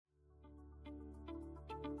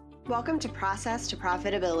Welcome to Process to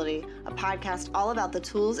Profitability, a podcast all about the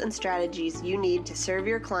tools and strategies you need to serve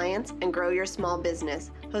your clients and grow your small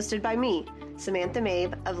business, hosted by me, Samantha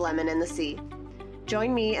Mabe of Lemon and the Sea.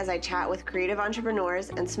 Join me as I chat with creative entrepreneurs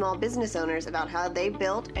and small business owners about how they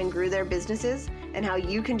built and grew their businesses and how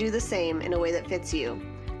you can do the same in a way that fits you.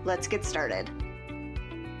 Let's get started.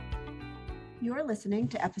 You're listening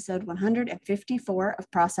to episode 154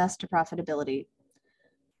 of Process to Profitability.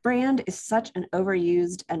 Brand is such an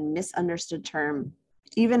overused and misunderstood term.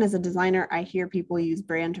 Even as a designer, I hear people use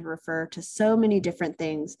brand to refer to so many different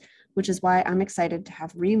things, which is why I'm excited to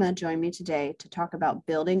have Rima join me today to talk about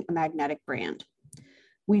building a magnetic brand.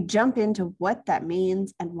 We jump into what that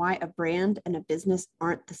means and why a brand and a business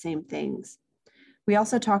aren't the same things. We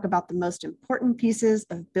also talk about the most important pieces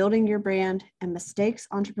of building your brand and mistakes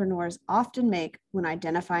entrepreneurs often make when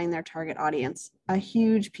identifying their target audience, a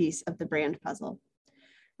huge piece of the brand puzzle.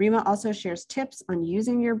 Rima also shares tips on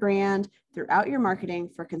using your brand throughout your marketing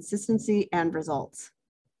for consistency and results.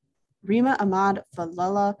 Rima Ahmad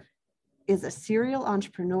Fadlallah is a serial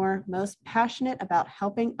entrepreneur most passionate about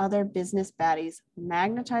helping other business baddies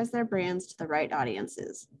magnetize their brands to the right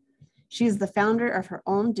audiences. She is the founder of her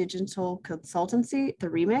own digital consultancy, The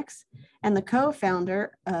Remix, and the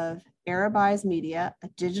co-founder of Arabize Media, a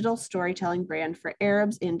digital storytelling brand for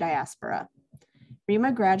Arabs in diaspora.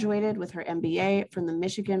 Rima graduated with her MBA from the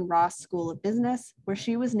Michigan Ross School of Business, where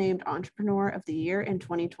she was named Entrepreneur of the Year in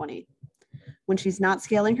 2020. When she's not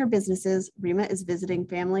scaling her businesses, Rima is visiting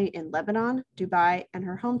family in Lebanon, Dubai, and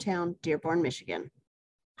her hometown, Dearborn, Michigan.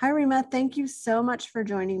 Hi, Rima. Thank you so much for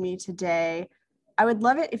joining me today. I would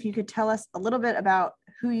love it if you could tell us a little bit about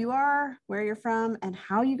who you are, where you're from, and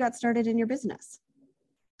how you got started in your business.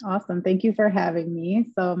 Awesome. Thank you for having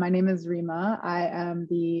me. So my name is Rima. I am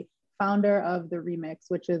the founder of The Remix,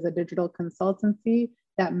 which is a digital consultancy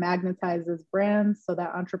that magnetizes brands so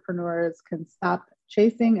that entrepreneurs can stop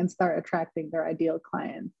chasing and start attracting their ideal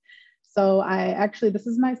clients. So this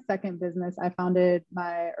is my second business. I founded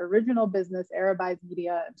my original business, Arabize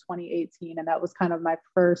Media, in 2018, and that was kind of my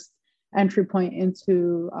first entry point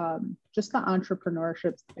into just the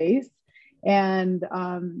entrepreneurship space. And,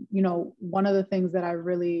 one of the things that I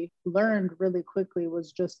really learned really quickly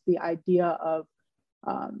was just the idea of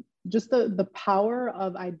just the power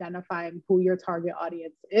of identifying who your target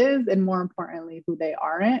audience is, and more importantly, who they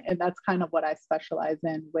aren't. And that's kind of what I specialize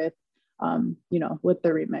in with The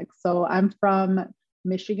Remix. So I'm from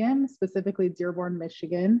Michigan, specifically Dearborn,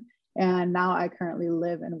 Michigan. And now I currently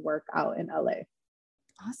live and work out in LA.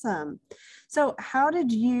 Awesome. So how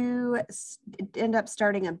did you end up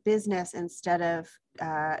starting a business instead of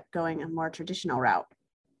going a more traditional route?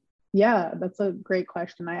 Yeah, that's a great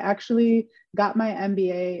question. I actually got my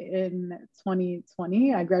MBA in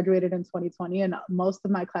 2020. I graduated in 2020, and most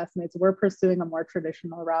of my classmates were pursuing a more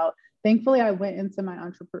traditional route. Thankfully, I went into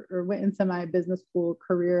my business school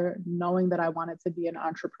career knowing that I wanted to be an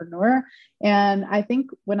entrepreneur. And I think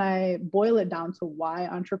when I boil it down to why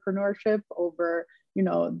entrepreneurship over,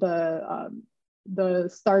 the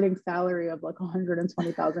starting salary of like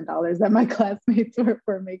 $120,000 that my classmates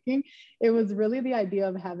were making, it was really the idea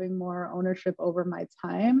of having more ownership over my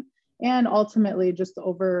time and ultimately just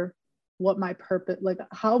over what my purpose, like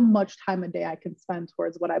how much time a day I can spend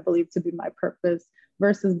towards what I believe to be my purpose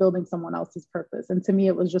versus building someone else's purpose. And to me,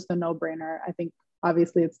 it was just a no-brainer. I think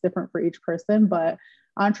obviously it's different for each person, but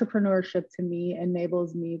entrepreneurship to me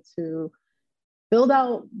enables me to build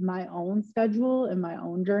out my own schedule and my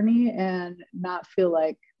own journey and not feel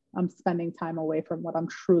like I'm spending time away from what I'm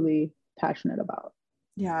truly passionate about.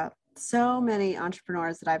 Yeah, so many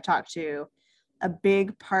entrepreneurs that I've talked to, a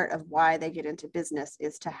big part of why they get into business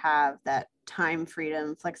is to have that time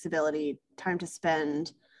freedom, flexibility, time to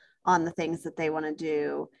spend on the things that they want to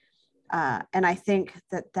do. And I think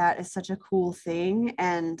that is such a cool thing.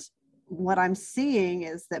 And what I'm seeing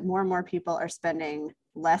is that more and more people are spending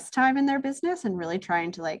less time in their business and really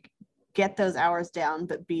trying to get those hours down,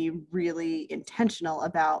 but be really intentional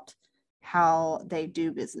about how they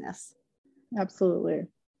do business. Absolutely.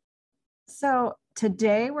 So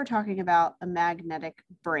today we're talking about a magnetic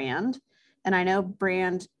brand. And I know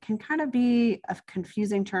brand can kind of be a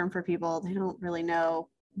confusing term for people. They don't really know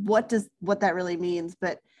what that really means,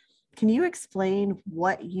 but can you explain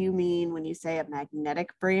what you mean when you say a magnetic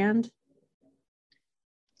brand?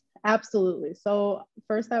 Absolutely. So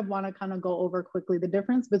first, I want to kind of go over quickly the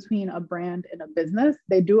difference between a brand and a business.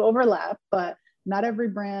 They do overlap, but not every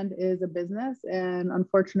brand is a business. And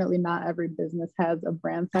unfortunately, not every business has a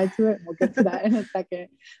brand side to it. We'll get to that in a second.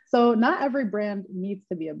 So not every brand needs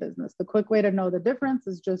to be a business. The quick way to know the difference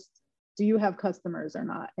is just, do you have customers or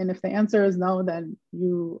not? And if the answer is no, then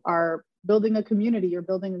you are building a community, you're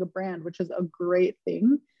building a brand, which is a great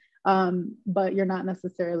thing. But you're not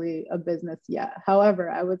necessarily a business yet. However,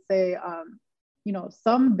 I would say,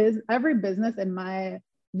 every business, in my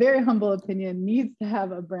very humble opinion, needs to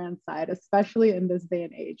have a brand side, especially in this day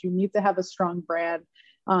and age. You need to have a strong brand,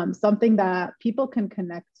 something that people can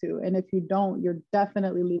connect to. And if you don't, you're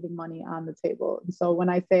definitely leaving money on the table. And so when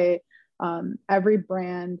I say every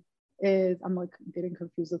brand I'm like getting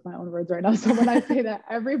confused with my own words right now. So when I say that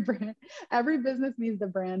every business needs a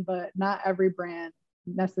brand, but not every brand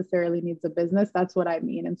necessarily needs a business, that's what I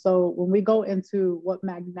mean. And so when we go into what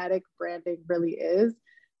magnetic branding really is,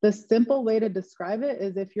 the simple way to describe it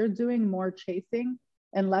is if you're doing more chasing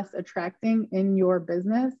and less attracting in your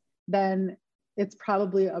business, then it's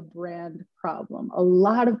probably a brand problem. A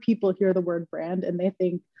lot of people hear the word brand and they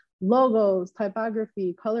think logos,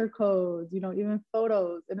 typography, color codes, even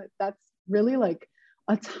photos. And that's really like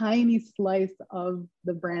a tiny slice of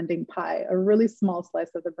the branding pie, a really small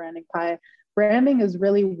slice of the branding pie. Branding is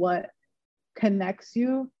really what connects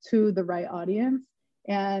you to the right audience.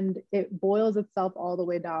 And it boils itself all the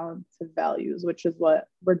way down to values, which is what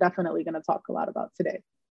we're definitely going to talk a lot about today.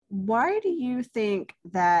 Why do you think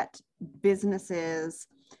that businesses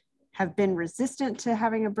have been resistant to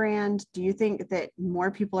having a brand? Do you think that more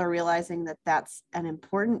people are realizing that that's an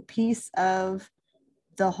important piece of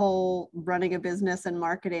the whole running a business and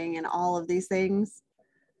marketing and all of these things?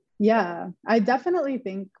 Yeah, I definitely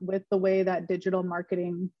think with the way that digital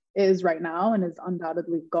marketing is right now and is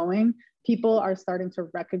undoubtedly going, people are starting to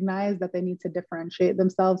recognize that they need to differentiate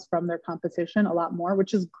themselves from their competition a lot more,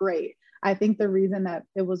 which is great. I think the reason that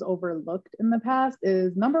it was overlooked in the past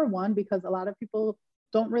is, number one, because a lot of people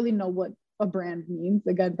don't really know what a brand means.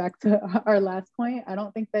 Again, back to our last point, I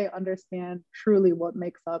don't think they understand truly what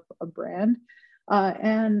makes up a brand.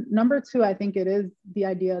 And number two, I think it is the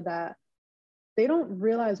idea that they don't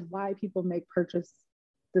realize why people make purchase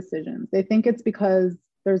decisions. They think it's because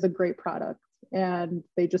there's a great product and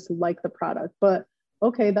they just like the product. But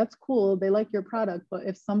okay, that's cool. They like your product. But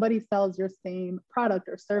if somebody sells your same product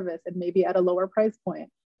or service and maybe at a lower price point,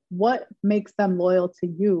 what makes them loyal to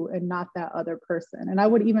you and not that other person? And I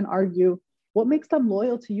would even argue, what makes them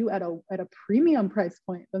loyal to you at a premium price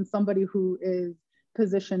point than somebody who is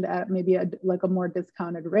positioned at maybe a more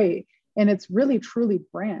discounted rate? And it's really truly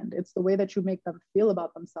brand. It's the way that you make them feel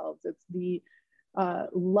about themselves. It's the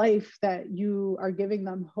life that you are giving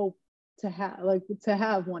them hope to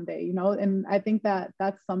have one day, And I think that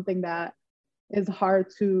that's something that is hard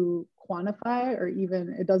to quantify, or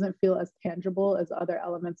even it doesn't feel as tangible as other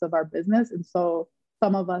elements of our business. And so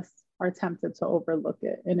some of us are tempted to overlook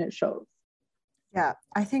it, and it shows. Yeah,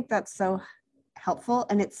 I think that's so helpful.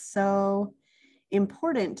 And it's so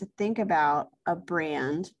important to think about a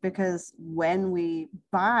brand, because when we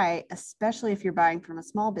buy, especially if you're buying from a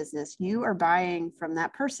small business, you are buying from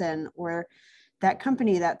that person or that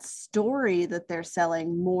company, that story that they're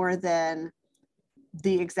selling, more than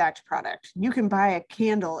the exact product. You can buy a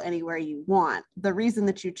candle anywhere you want. The reason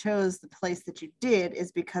that you chose the place that you did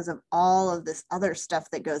is because of all of this other stuff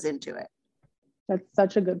that goes into it. That's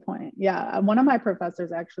such a good point. Yeah. One of my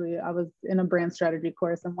professors, actually, I was in a brand strategy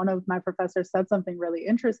course, and one of my professors said something really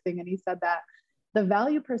interesting. And he said that the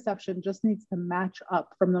value perception just needs to match up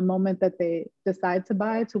from the moment that they decide to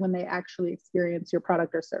buy to when they actually experience your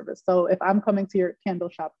product or service. So if I'm coming to your candle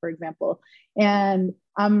shop, for example, and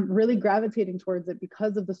I'm really gravitating towards it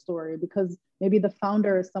because of the story, because maybe the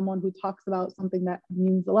founder is someone who talks about something that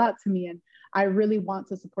means a lot to me, and I really want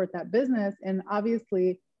to support that business. And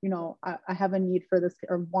obviously, I have a need for this,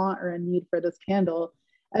 or want or a need for this candle.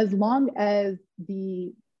 As long as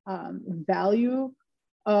the value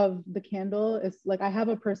of the candle is like, I have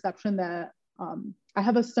a perception that I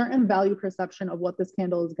have a certain value perception of what this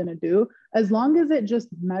candle is going to do. As long as it just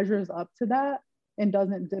measures up to that and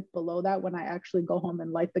doesn't dip below that when I actually go home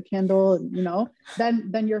and light the candle, and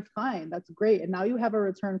then you're fine. That's great. And now you have a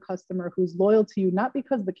return customer who's loyal to you, not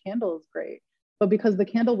because the candle is great, but because the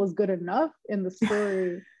candle was good enough and the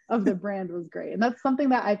story of the brand was great. And that's something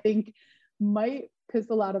that I think might piss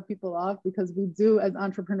a lot of people off, because we do, as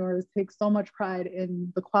entrepreneurs, take so much pride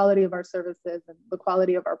in the quality of our services and the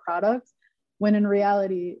quality of our products, when in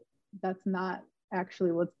reality, that's not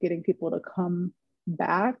actually what's getting people to come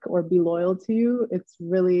back or be loyal to you. It's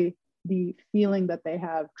really the feeling that they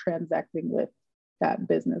have transacting with that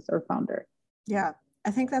business or founder. Yeah,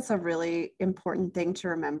 I think that's a really important thing to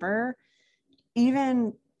remember.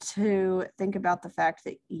 Even to think about the fact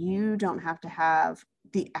that you don't have to have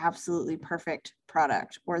the absolutely perfect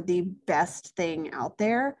product or the best thing out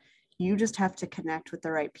there. You just have to connect with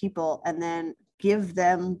the right people and then give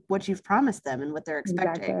them what you've promised them and what they're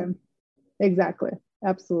expecting. Exactly.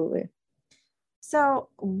 Absolutely. So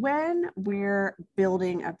when we're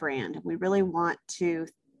building a brand, we really want to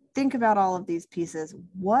think about all of these pieces.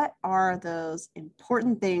 What are those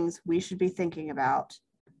important things we should be thinking about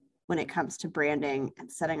when it comes to branding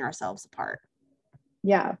and setting ourselves apart?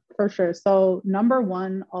 Yeah, for sure. So number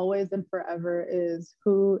one, always and forever, is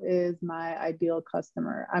who is my ideal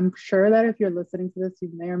customer? I'm sure that if you're listening to this, you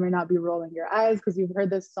may or may not be rolling your eyes because you've heard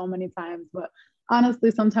this so many times, but honestly,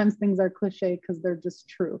 sometimes things are cliche because they're just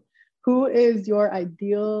true. Who is your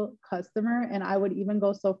ideal customer? And I would even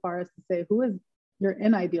go so far as to say, who is your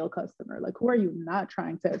unideal customer? Like, who are you not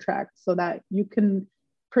trying to attract so that you can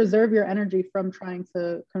preserve your energy from trying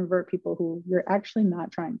to convert people who you're actually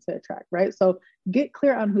not trying to attract, right? So get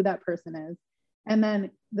clear on who that person is. And then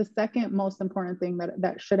the second most important thing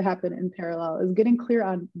that should happen in parallel is getting clear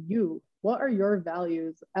on you. What are your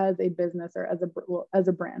values as a business or as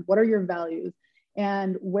a brand? What are your values?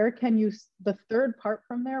 And where can you, the third part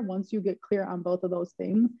from there, once you get clear on both of those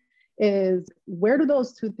things, is where do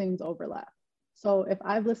those two things overlap? So if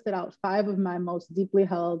I've listed out 5 of my most deeply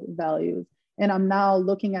held values, and I'm now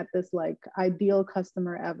looking at this like ideal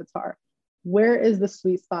customer avatar, where is the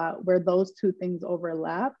sweet spot where those two things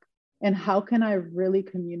overlap? And how can I really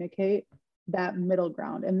communicate that middle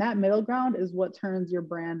ground? And that middle ground is what turns your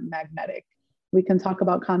brand magnetic. We can talk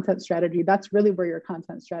about content strategy. That's really where your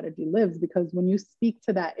content strategy lives, because when you speak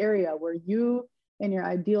to that area where you and your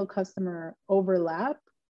ideal customer overlap,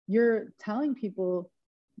 you're telling people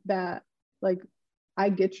that, like, I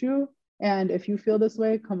get you. And if you feel this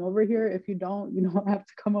way, come over here. If you don't have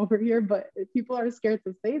to come over here. But people are scared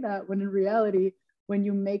to say that, when in reality, when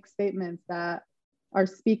you make statements that are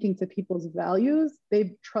speaking to people's values,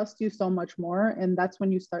 they trust you so much more. And that's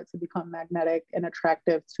when you start to become magnetic and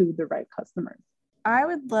attractive to the right customers. I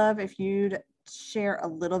would love if you'd share a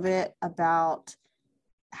little bit about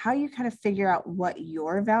how you kind of figure out what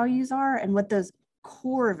your values are and what those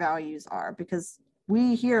core values are, because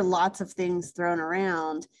we hear lots of things thrown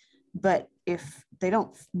around, but if they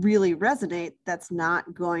don't really resonate, that's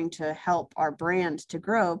not going to help our brand to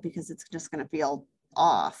grow, because it's just going to feel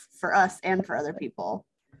off for us and for other people.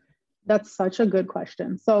 That's such a good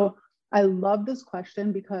question. So I love this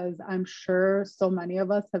question because I'm sure so many of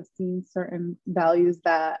us have seen certain values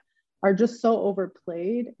that are just so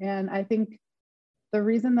overplayed. And I think the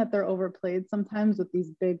reason that they're overplayed sometimes with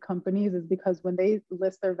these big companies is because when they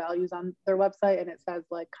list their values on their website and it says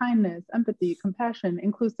like kindness, empathy, compassion,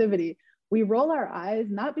 inclusivity, we roll our eyes,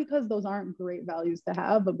 not because those aren't great values to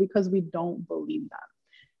have, but because we don't believe them.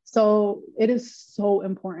 So it is so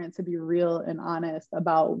important to be real and honest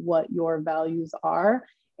about what your values are.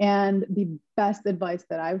 And the best advice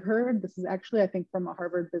that I've heard, this is actually, I think, from a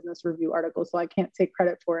Harvard Business Review article, so I can't take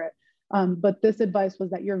credit for it. But this advice was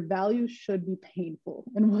that your values should be painful.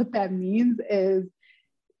 And what that means is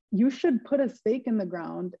you should put a stake in the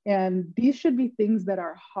ground, and these should be things that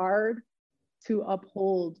are hard to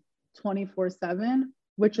uphold 24/7,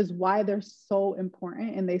 which is why they're so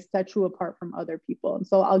important and they set you apart from other people. And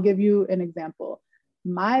so I'll give you an example.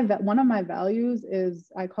 One of my values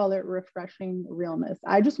is, I call it refreshing realness.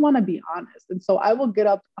 I just want to be honest. And so I will get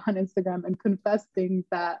up on Instagram and confess things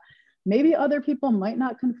that maybe other people might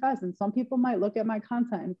not confess. And some people might look at my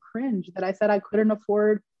content and cringe that I said I couldn't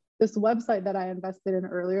afford this website that I invested in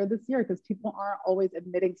earlier this year, because people aren't always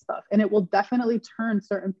admitting stuff. And it will definitely turn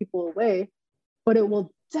certain people away, but it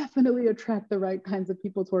will definitely attract the right kinds of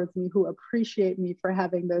people towards me who appreciate me for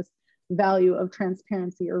having this value of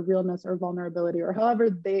transparency or realness or vulnerability, or however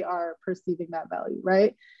they are perceiving that value,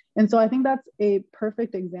 right? And so I think that's a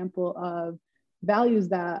perfect example of values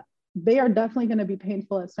that they are definitely going to be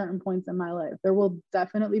painful at certain points in my life. There will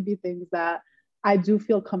definitely be things that I do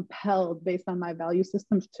feel compelled based on my value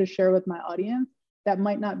systems to share with my audience that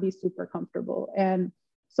might not be super comfortable. And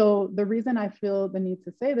so the reason I feel the need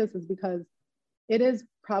to say this is because it is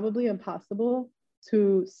probably impossible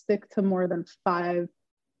to stick to more than 5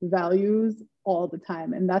 values all the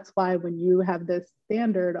time. And that's why when you have this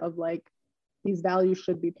standard of like, these values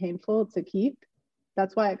should be painful to keep,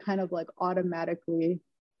 that's why it kind of like automatically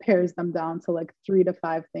pares them down to like 3 to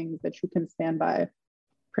 5 things that you can stand by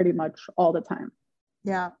pretty much all the time.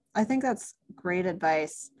 Yeah, I think that's great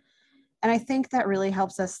advice. And I think that really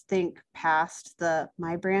helps us think past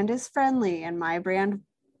my brand is friendly and my brand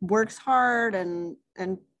works hard and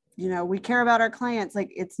we care about our clients.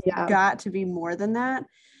 Like it's got to be more than that.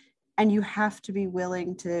 And you have to be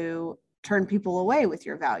willing to turn people away with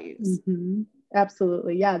your values. Mm-hmm.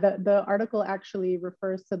 Absolutely. Yeah. The article actually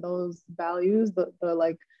refers to those values, the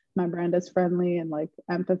like, my brand is friendly and like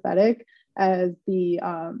empathetic, as the,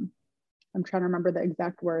 I'm trying to remember the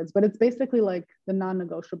exact words, but it's basically like the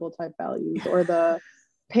non-negotiable type values, or the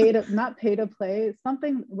not pay to play,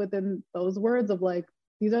 something within those words of like,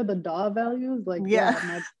 these are the DAW values. Like,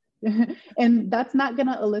 and that's not going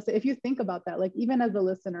to elicit, if you think about that, like even as a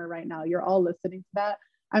listener right now, you're all listening to that.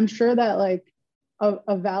 I'm sure that like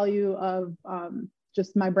a value of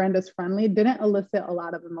just my brand is friendly didn't elicit a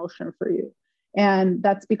lot of emotion for you. And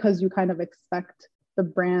that's because you kind of expect the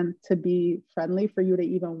brand to be friendly for you to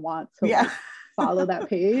even want to like follow that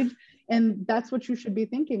page. And that's what you should be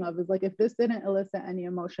thinking of, is like, if this didn't elicit any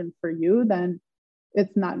emotion for you, then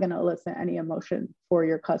it's not going to elicit any emotion for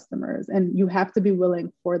your customers. And you have to be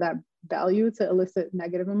willing for that value to elicit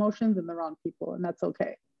negative emotions in the wrong people. And that's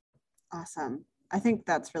okay. Awesome. I think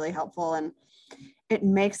that's really helpful. And it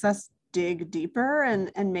makes us dig deeper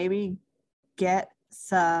and maybe get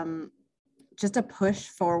just a push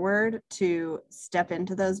forward to step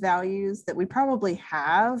into those values that we probably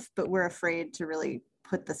have, but we're afraid to really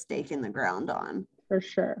put the stake in the ground on. For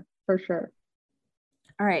sure.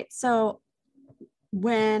 All right. So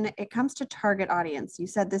when it comes to target audience, you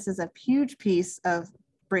said this is a huge piece of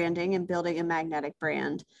branding and building a magnetic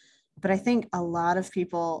brand, but I think a lot of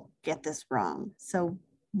people get this wrong. So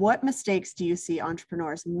what mistakes do you see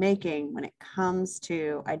entrepreneurs making when it comes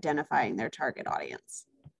to identifying their target audience?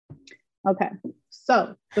 Okay.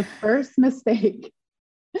 So the first mistake,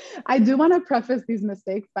 I do want to preface these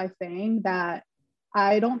mistakes by saying that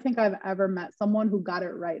I don't think I've ever met someone who got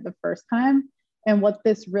it right the first time. And what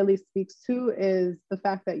this really speaks to is the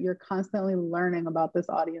fact that you're constantly learning about this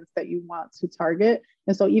audience that you want to target.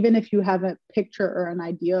 And so even if you have a picture or an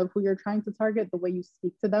idea of who you're trying to target, the way you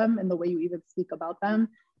speak to them and the way you even speak about them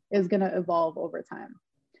is going to evolve over time.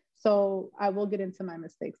 So I will get into my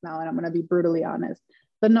mistakes now, and I'm going to be brutally honest.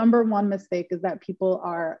 The number one mistake is that people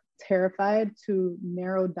are terrified to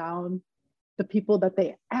narrow down the people that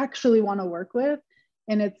they actually want to work with.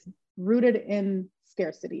 And it's rooted in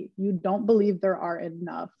scarcity. You don't believe there are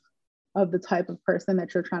enough of the type of person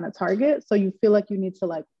that you're trying to target. So you feel like you need to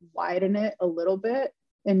like widen it a little bit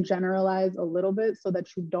and generalize a little bit so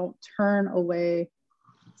that you don't turn away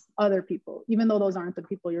other people, even though those aren't the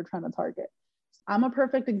people you're trying to target. I'm a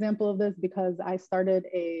perfect example of this because I started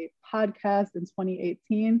a podcast in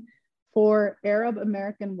 2018 for Arab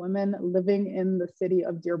American women living in the city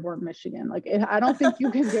of Dearborn, Michigan. Like, I don't think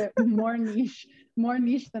you can get more niche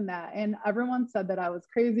than that. And everyone said that I was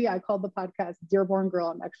crazy. I called the podcast Dearborn Girl.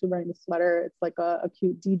 I'm actually wearing a sweater. It's like a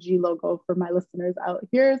cute DG logo for my listeners out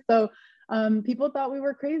here. So people thought we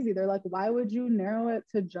were crazy. They're like, why would you narrow it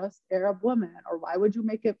to just Arab women? Or why would you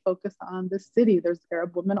make it focused on this city? There's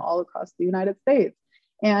Arab women all across the United States.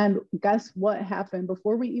 And guess what happened?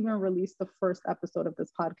 Before we even released the first episode of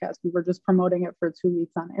this podcast, we were just promoting it for 2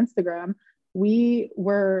 weeks on Instagram. We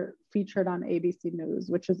were featured on ABC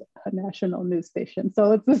News, which is a national news station.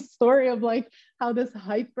 So it's a story of like how this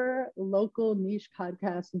hyper local niche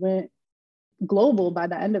podcast went global by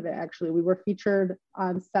the end of it. Actually, we were featured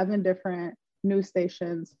on 7 different news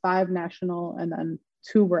stations, 5 national, and then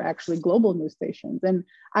 2 were actually global news stations. And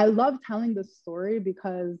I love telling this story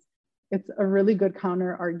because it's a really good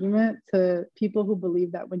counter argument to people who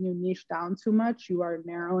believe that when you niche down too much, you are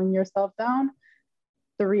narrowing yourself down.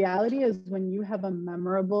 The reality is when you have a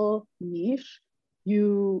memorable niche,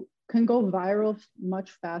 you can go viral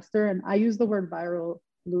much faster. And I use the word viral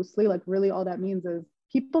loosely, like really all that means is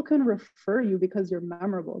people can refer you because you're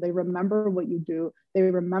memorable. They remember what you do. They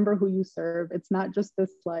remember who you serve. It's not just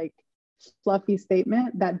this like fluffy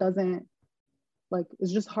statement that doesn't like,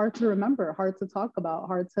 it's just hard to remember, hard to talk about,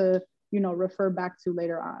 hard to, refer back to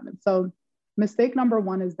later on. And so mistake number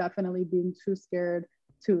 1 is definitely being too scared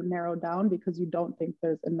to narrow down because you don't think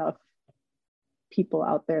there's enough people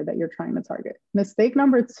out there that you're trying to target. Mistake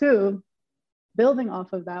number 2, building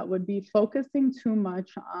off of that, would be focusing too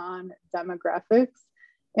much on demographics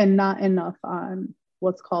and not enough on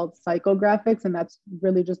what's called psychographics. And that's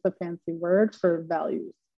really just a fancy word for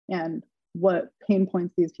values and what pain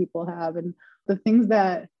points these people have and the things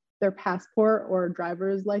that their passport or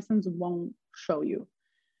driver's license won't show you.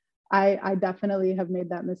 I definitely have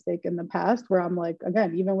made that mistake in the past where I'm like,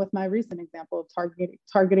 again, even with my recent example of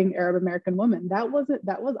targeting Arab American women, that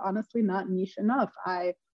was honestly not niche enough.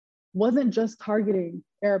 I wasn't just targeting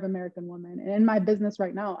Arab American women. And in my business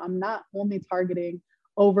right now, I'm not only targeting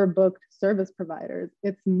overbooked service providers.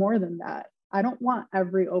 It's more than that. I don't want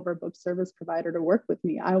every overbooked service provider to work with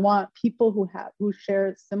me. I want people who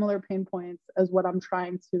share similar pain points as what I'm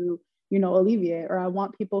trying to, alleviate, or I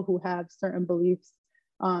want people who have certain beliefs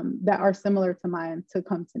that are similar to mine to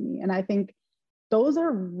come to me. And I think those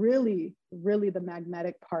are really, really the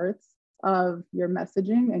magnetic parts of your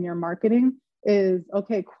messaging and your marketing is,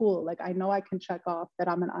 okay, cool. Like, I know I can check off that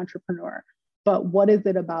I'm an entrepreneur, but what is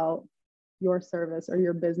it about your service or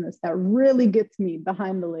your business that really gets me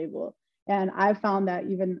behind the label. And I found that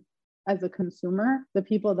even as a consumer, the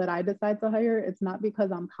people that I decide to hire, it's not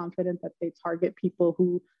because I'm confident that they target people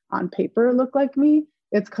who on paper look like me.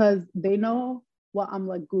 It's because they know what I'm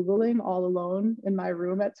like Googling all alone in my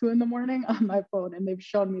room at 2 a.m. on my phone. And they've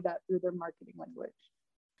shown me that through their marketing language.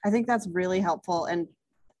 I think that's really helpful. And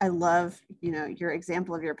I love, your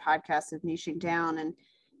example of your podcast of niching down and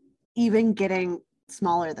even getting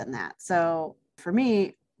smaller than that. So for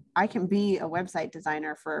me, I can be a website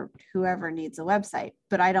designer for whoever needs a website,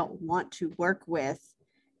 but I don't want to work with,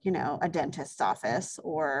 a dentist's office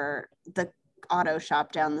or the auto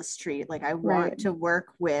shop down the street. Like I want to work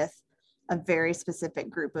with a very specific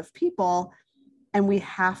group of people. And we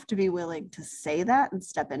have to be willing to say that and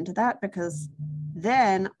step into that, because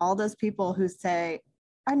then all those people who say,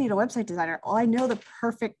 I need a website designer, well, I know the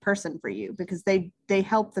perfect person for you, because they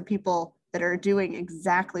help the people that are doing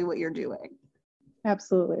exactly what you're doing.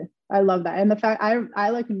 Absolutely. I love that. And the fact I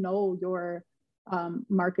like know your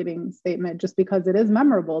marketing statement just because it is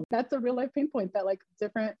memorable. That's a real life pain point that like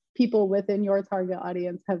different people within your target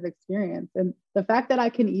audience have experienced. And the fact that I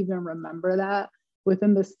can even remember that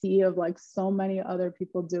within the sea of like so many other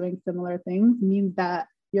people doing similar things means that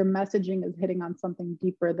your messaging is hitting on something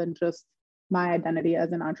deeper than just my identity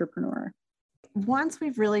as an entrepreneur. Once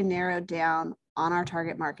we've really narrowed down on our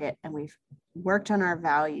target market and we've worked on our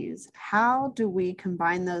values, how do we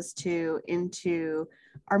combine those two into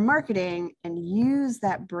our marketing and use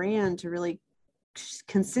that brand to really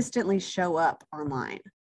consistently show up online?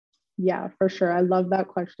 Yeah, for sure. I love that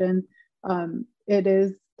question. It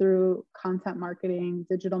is through content marketing,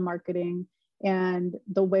 digital marketing, and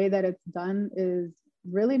the way that it's done is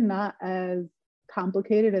really not as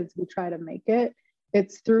complicated as we try to make it.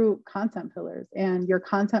 It's through content pillars, and your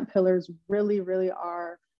content pillars really, really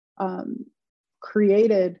are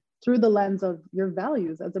created through the lens of your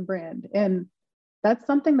values as a brand. And that's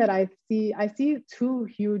something that I see two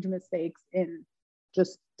huge mistakes in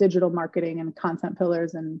just digital marketing and content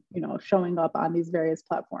pillars and, showing up on these various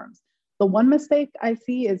platforms. The one mistake I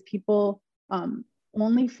see is people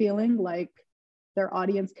only feeling like their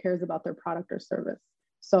audience cares about their product or service.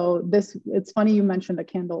 So it's funny you mentioned a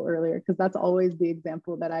candle earlier, because that's always the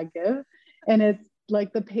example that I give. And it's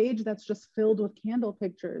like the page that's just filled with candle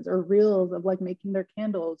pictures or reels of like making their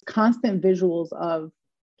candles, constant visuals of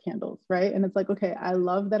candles, right? And it's like, okay, I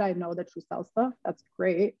love that I know that you sell stuff. That's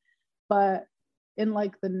great. But in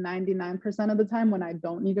like the 99% of the time when I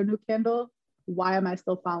don't need a new candle, why am I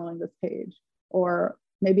still following this page? Or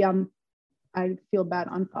maybe I feel bad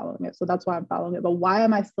unfollowing it, so that's why I'm following it. But why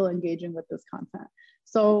am I still engaging with this content?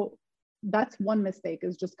 So that's one mistake,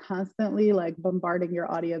 is just constantly like bombarding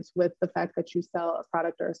your audience with the fact that you sell a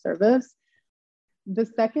product or a service. The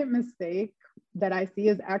second mistake that I see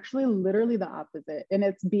is actually literally the opposite. And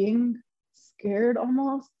it's being scared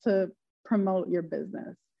almost to promote your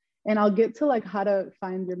business. And I'll get to like how to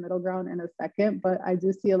find your middle ground in a second, but I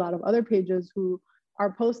do see a lot of other pages who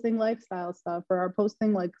are posting lifestyle stuff or are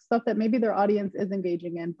posting like stuff that maybe their audience is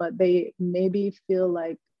engaging in, but they maybe feel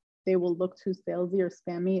like they will look too salesy or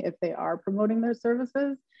spammy if they are promoting their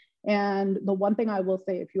services. And the one thing I will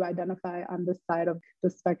say, if you identify on this side of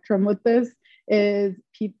the spectrum with this, is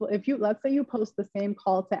people, let's say you post the same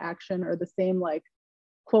call to action or the same like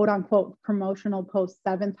quote unquote promotional post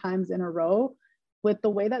 7 times in a row, with the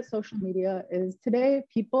way that social media is today,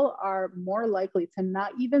 people are more likely to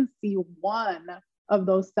not even see one of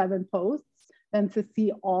those 7 posts than to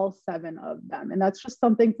see all 7 of them. And that's just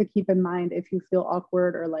something to keep in mind if you feel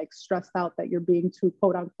awkward or like stressed out that you're being too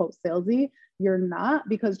quote unquote salesy. You're not,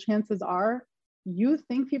 because chances are you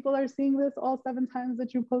think people are seeing this all 7 times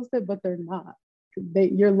that you posted, but they're not.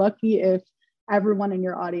 You're lucky if everyone in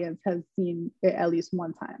your audience has seen it at least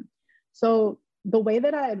one time. So the way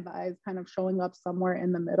that I advise kind of showing up somewhere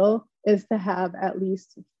in the middle is to have at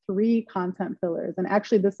least 3 content pillars. And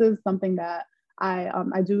actually, this is something that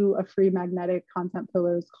I do a free magnetic content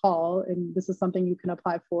pillars call, and this is something you can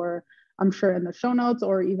apply for, I'm sure, in the show notes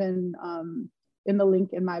or even in the link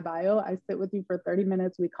in my bio. I sit with you for 30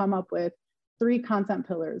 minutes. We come up with 3 content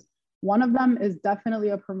pillars. One of them is definitely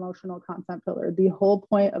a promotional content pillar. The whole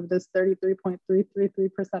point of this 33.333%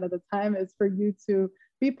 of the time is for you to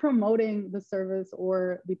be promoting the service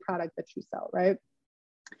or the product that you sell, right?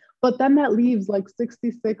 But then that leaves like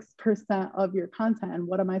 66% of your content. And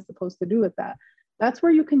what am I supposed to do with that? That's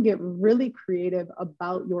where you can get really creative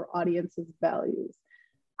about your audience's values.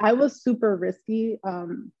 I was super risky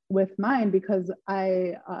with mine because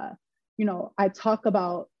I talk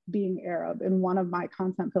about being Arab in one of my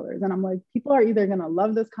content pillars. And I'm like, people are either going to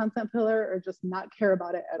love this content pillar or just not care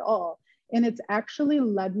about it at all. And it's actually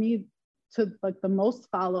led me to like the most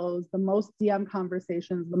follows, the most DM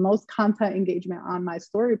conversations, the most content engagement on my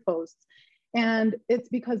story posts. And it's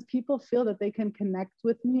because people feel that they can connect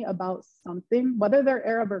with me about something, whether they're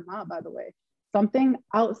Arab or not, by the way, something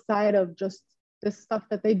outside of just this stuff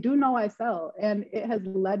that they do know I sell. And it has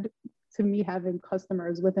led to me having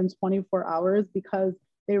customers within 24 hours because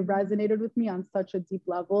they resonated with me on such a deep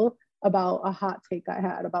level about a hot take I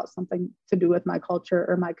had about something to do with my culture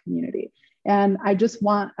or my community. And I just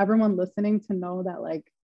want everyone listening to know that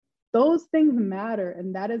like those things matter.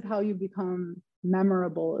 And that is how you become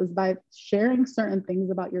memorable, is by sharing certain things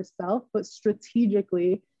about yourself, but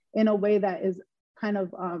strategically in a way that is kind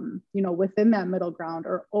of, within that middle ground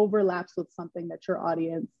or overlaps with something that your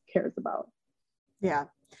audience cares about. Yeah.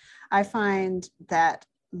 I find that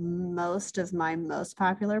most of my most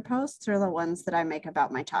popular posts are the ones that I make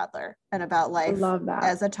about my toddler and about life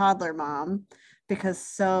as a toddler mom, because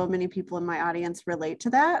so many people in my audience relate to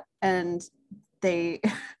that, and they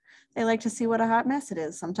like to see what a hot mess it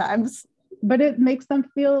is sometimes. But it makes them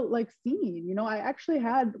feel like seen. I actually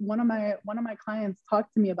had one of my clients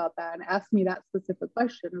talk to me about that and ask me that specific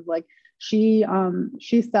question. Is like she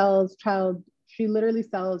literally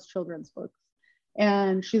sells children's books.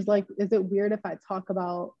 And she's like, is it weird if I talk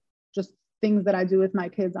about just things that I do with my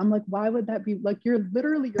kids? I'm like, why would that be? Like, your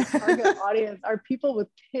target audience are people with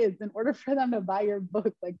kids. In order for them to buy your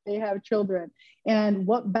book, like, they have children. And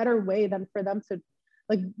what better way than for them to,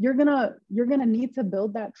 like, you're gonna need to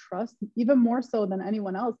build that trust even more so than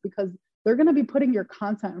anyone else, because they're gonna be putting your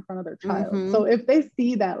content in front of their child. Mm-hmm. So if they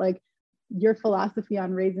see that like your philosophy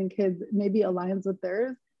on raising kids maybe aligns with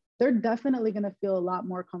theirs, they're definitely going to feel a lot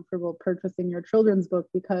more comfortable purchasing your children's book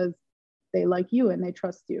because they like you and they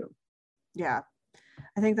trust you. Yeah,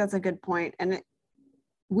 I think that's a good point. And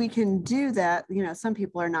we can do that. Some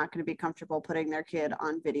people are not going to be comfortable putting their kid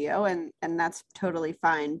on video, and that's totally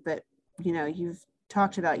fine. But, you've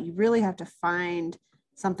talked about, you really have to find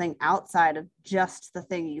something outside of just the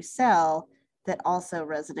thing you sell that also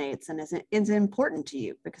resonates and is important to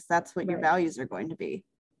you, because that's what your values are going to be.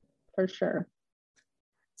 For sure.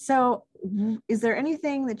 So is there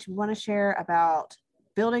anything that you want to share about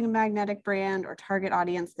building a magnetic brand or target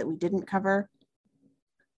audience that we didn't cover?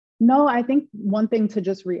 No, I think one thing to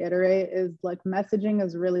just reiterate is like messaging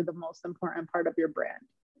is really the most important part of your brand.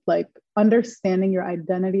 Like understanding your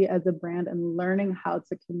identity as a brand and learning how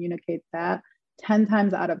to communicate that 10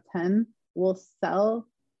 times out of 10 will sell,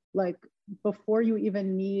 like, before you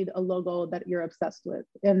even need a logo that you're obsessed with.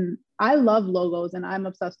 And I love logos and I'm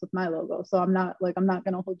obsessed with my logo. So I'm not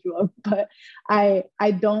going to hold you up, but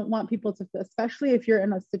I don't want people to, especially if you're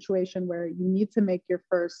in a situation where you need to make your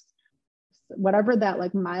first, whatever that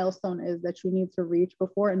like milestone is that you need to reach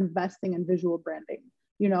before investing in visual branding,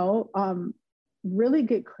 really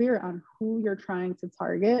get clear on who you're trying to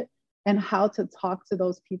target and how to talk to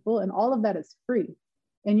those people. And all of that is free.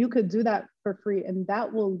 And you could do that for free, and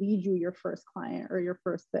that will lead you your first client or your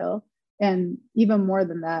first sale. And even more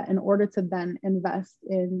than that, in order to then invest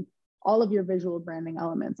in all of your visual branding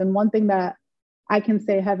elements. And one thing that I can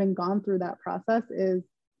say, having gone through that process, is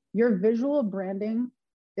your visual branding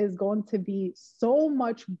is going to be so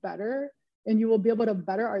much better, and you will be able to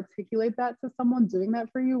better articulate that to someone doing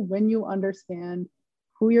that for you when you understand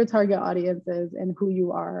who your target audience is and who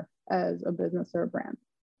you are as a business or a brand.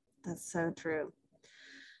 That's so true.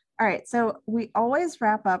 All right, so we always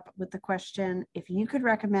wrap up with the question, if you could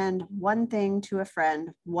recommend one thing to a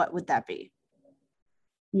friend, what would that be?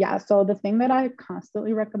 Yeah, so the thing that I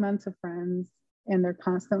constantly recommend to friends, and they're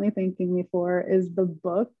constantly thanking me for, is the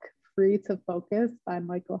book Free to Focus by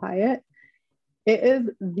Michael Hyatt. It is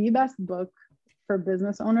the best book for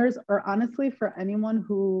business owners, or honestly for anyone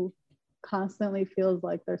who constantly feels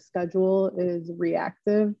like their schedule is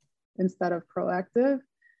reactive instead of proactive.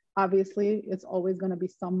 Obviously, it's always going to be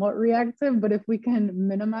somewhat reactive, but if we can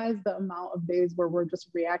minimize the amount of days where we're just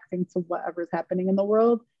reacting to whatever's happening in the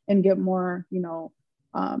world and get more,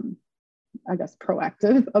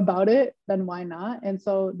 proactive about it, then why not? And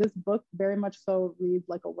so this book very much so reads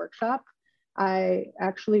like a workshop. I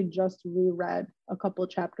actually just reread a couple of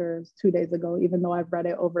chapters 2 days ago, even though I've read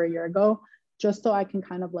it over a year ago, just so I can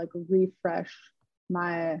kind of like refresh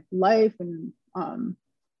my life and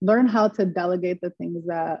learn how to delegate the things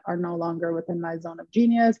that are no longer within my zone of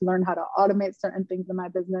genius, learn how to automate certain things in my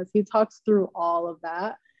business. He talks through all of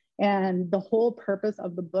that. And the whole purpose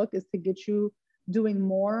of the book is to get you doing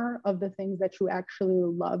more of the things that you actually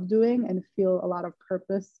love doing and feel a lot of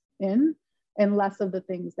purpose in, and less of the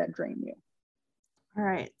things that drain you. All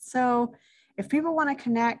right. So if people want to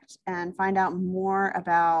connect and find out more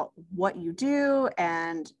about what you do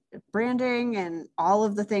and branding and all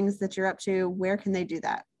of the things that you're up to, where can they do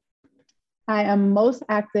that? I am most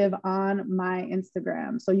active on my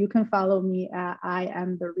Instagram. So you can follow me at I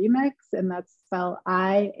am the remix, and that's spelled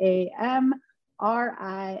IAMRIMIX.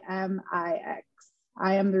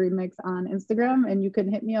 I am the remix on Instagram, and you can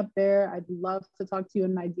hit me up there. I'd love to talk to you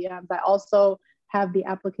in my DMs. I also have the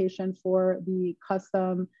application for the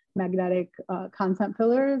custom magnetic content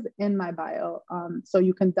pillars in my bio. So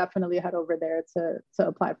you can definitely head over there to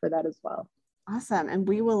apply for that as well. Awesome. And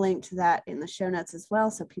we will link to that in the show notes as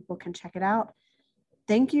well, so people can check it out.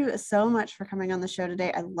 Thank you so much for coming on the show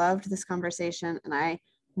today. I loved this conversation, and I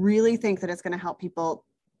really think that it's going to help people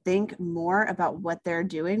think more about what they're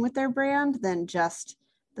doing with their brand than just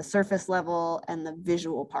the surface level and the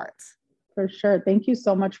visual parts. For sure. Thank you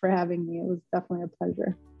so much for having me. It was definitely a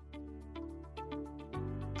pleasure.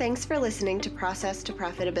 Thanks for listening to Process to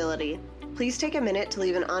Profitability. Please take a minute to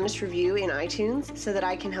leave an honest review in iTunes so that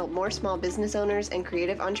I can help more small business owners and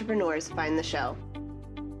creative entrepreneurs find the show.